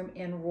dining room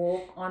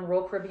on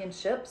Royal Caribbean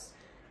ships,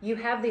 you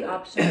have the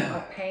option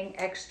of paying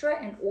extra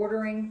and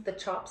ordering the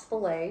chops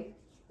filet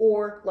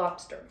or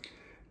lobster.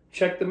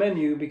 Check the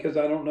menu because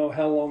I don't know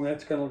how long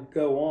that's going to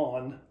go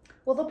on.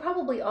 Well, they'll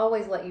probably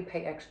always let you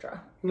pay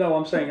extra. No,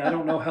 I'm saying I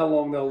don't know how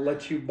long they'll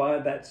let you buy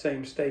that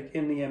same steak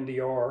in the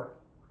MDR,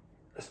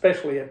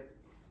 especially at,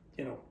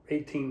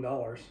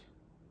 $18.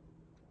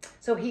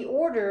 So he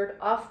ordered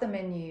off the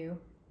menu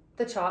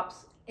the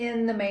chops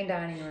in the main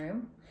dining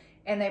room,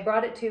 and they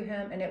brought it to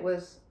him, and it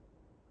was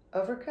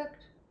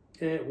overcooked.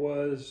 It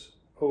was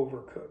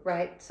overcooked.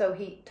 Right. So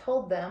he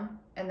told them,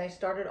 and they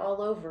started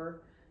all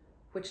over,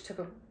 which took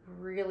a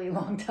really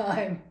long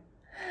time.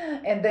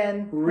 And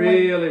then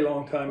really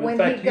long time. when In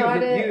fact, he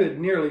got it, you had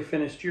nearly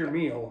finished your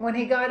meal. when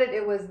he got it,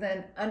 it was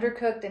then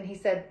undercooked, and he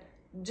said,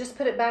 just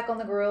put it back on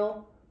the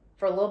grill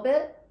for a little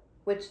bit,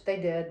 which they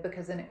did,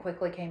 because then it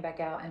quickly came back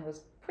out and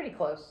was pretty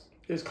close.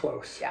 It was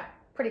close. Yeah,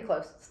 pretty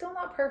close. Still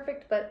not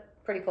perfect, but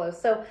pretty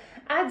close. So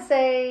I'd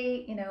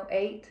say,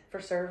 8 for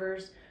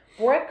servers.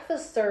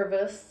 Breakfast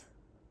service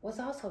was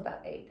also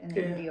about 8 in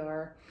the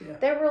NDR. Yeah.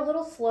 They were a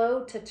little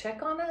slow to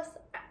check on us.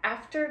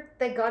 After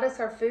they got us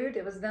our food,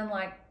 it was then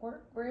like,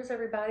 where is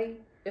everybody?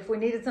 If we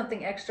needed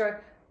something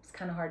extra, it's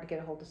kind of hard to get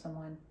a hold of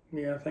someone.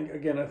 Yeah, I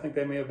think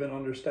they may have been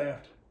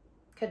understaffed.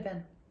 Could have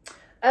been.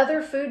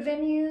 Other food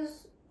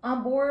venues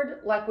on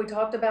board, like we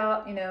talked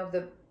about,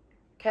 the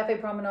Cafe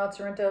Promenade,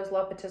 Sorrento's,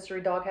 La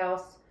Patisserie,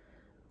 Doghouse,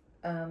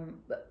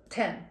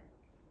 10.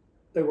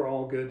 They were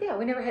all good. Yeah,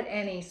 we never had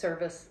any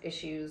service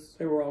issues.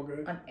 They were all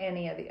good. On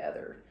any of the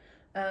other.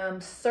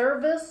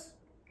 Service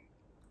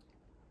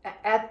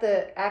at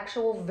the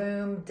actual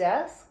Voom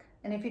desk.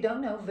 And if you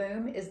don't know,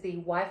 Voom is the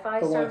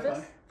Wi-Fi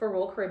service for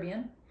Royal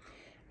Caribbean.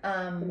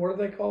 What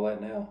do they call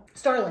that now?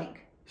 Starlink.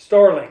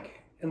 Starlink.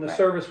 And the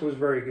service was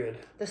very good.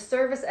 The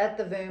service at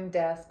the Voom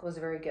desk was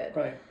very good.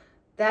 Right.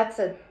 That's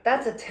a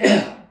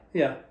 10.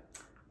 Yeah.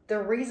 The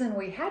reason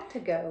we had to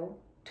go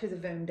to the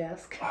Voom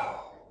desk,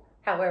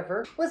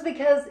 however, was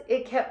because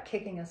it kept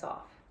kicking us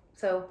off.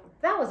 So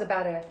that was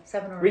about a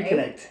 7 or an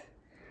 8.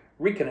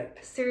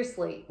 Reconnect.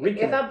 Seriously.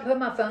 Reconnect. If I put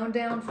my phone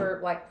down for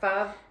like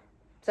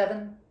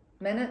 5-7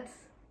 minutes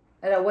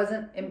and I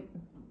wasn't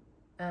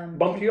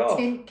bump you off.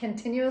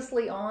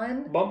 Continuously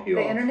on bump you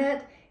the off.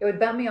 internet, it would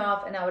bump me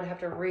off and I would have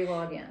to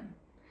re-log in.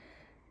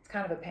 It's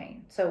kind of a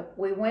pain. So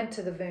we went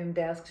to the Voom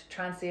desk to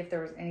try and see if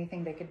there was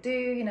anything they could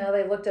do.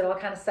 They looked at all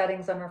kind of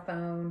settings on our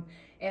phone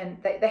and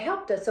they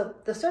helped us. So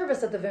the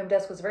service at the Voom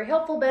desk was very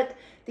helpful, but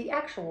the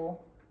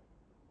actual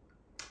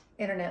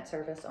internet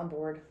service on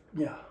board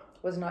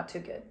was not too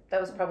good. That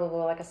was probably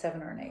like a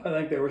 7 or an 8. I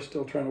think they were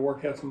still trying to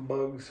work out some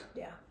bugs.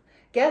 Yeah.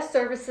 Guest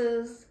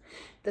services,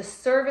 the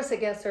service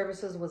at guest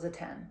services was a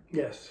 10.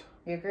 Yes.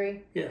 You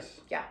agree? Yes.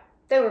 Yeah.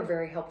 They were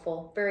very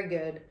helpful, very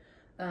good.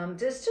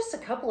 Just a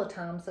couple of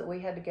times that we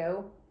had to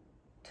go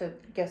to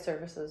guest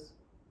services.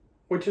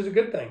 Which is a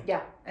good thing.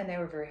 Yeah, and they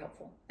were very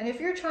helpful. And if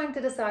you're trying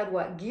to decide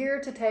what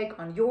gear to take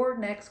on your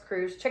next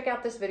cruise, check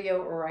out this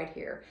video right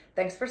here.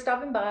 Thanks for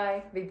stopping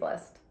by. Be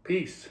blessed.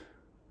 Peace.